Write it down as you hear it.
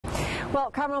Well,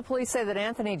 Carmel police say that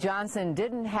Anthony Johnson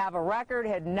didn't have a record,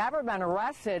 had never been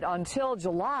arrested until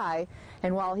July,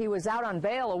 and while he was out on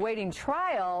bail awaiting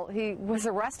trial, he was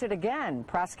arrested again.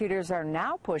 Prosecutors are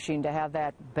now pushing to have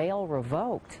that bail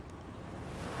revoked.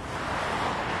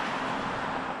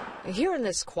 Here in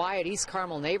this quiet East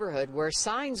Carmel neighborhood where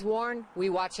signs warn we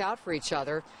watch out for each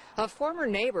other, a former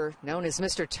neighbor known as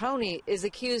Mr. Tony is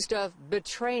accused of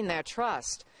betraying that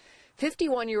trust.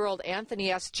 51-year-old Anthony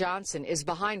S. Johnson is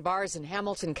behind bars in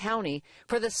Hamilton County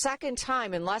for the second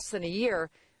time in less than a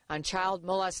year on child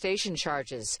molestation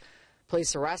charges.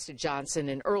 Police arrested Johnson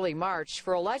in early March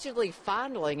for allegedly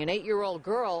fondling an 8-year-old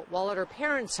girl while at her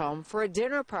parents' home for a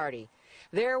dinner party,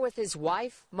 there with his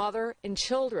wife, mother, and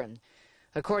children.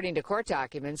 According to court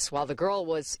documents, while the girl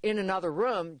was in another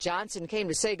room, Johnson came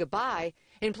to say goodbye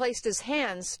and placed his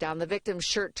hands down the victim's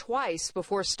shirt twice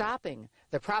before stopping.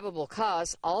 The probable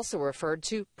cause also referred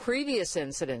to previous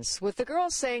incidents, with the girl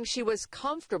saying she was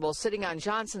comfortable sitting on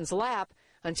Johnson's lap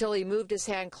until he moved his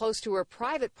hand close to her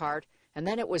private part, and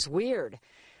then it was weird.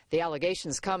 The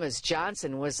allegations come as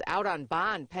Johnson was out on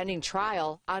bond pending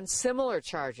trial on similar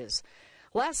charges.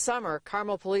 Last summer,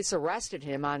 Carmel police arrested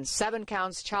him on 7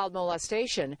 counts child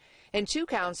molestation and 2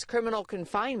 counts criminal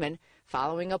confinement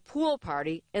following a pool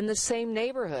party in the same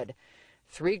neighborhood.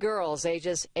 3 girls,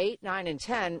 ages 8, 9, and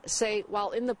 10, say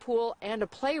while in the pool and a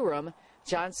playroom,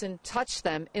 Johnson touched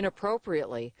them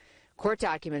inappropriately. Court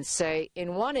documents say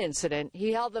in one incident,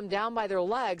 he held them down by their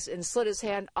legs and slid his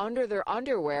hand under their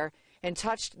underwear and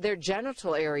touched their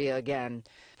genital area again.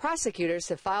 Prosecutors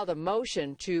have filed a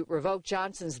motion to revoke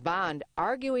Johnson's bond,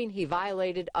 arguing he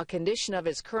violated a condition of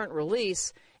his current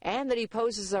release and that he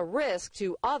poses a risk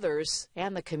to others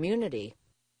and the community.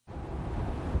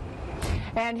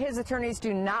 And his attorneys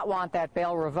do not want that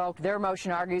bail revoked. Their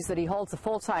motion argues that he holds a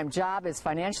full-time job, is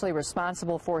financially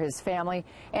responsible for his family,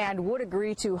 and would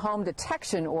agree to home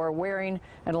detection or wearing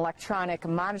an electronic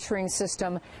monitoring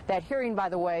system. That hearing, by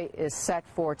the way, is set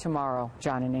for tomorrow.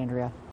 John and Andrea.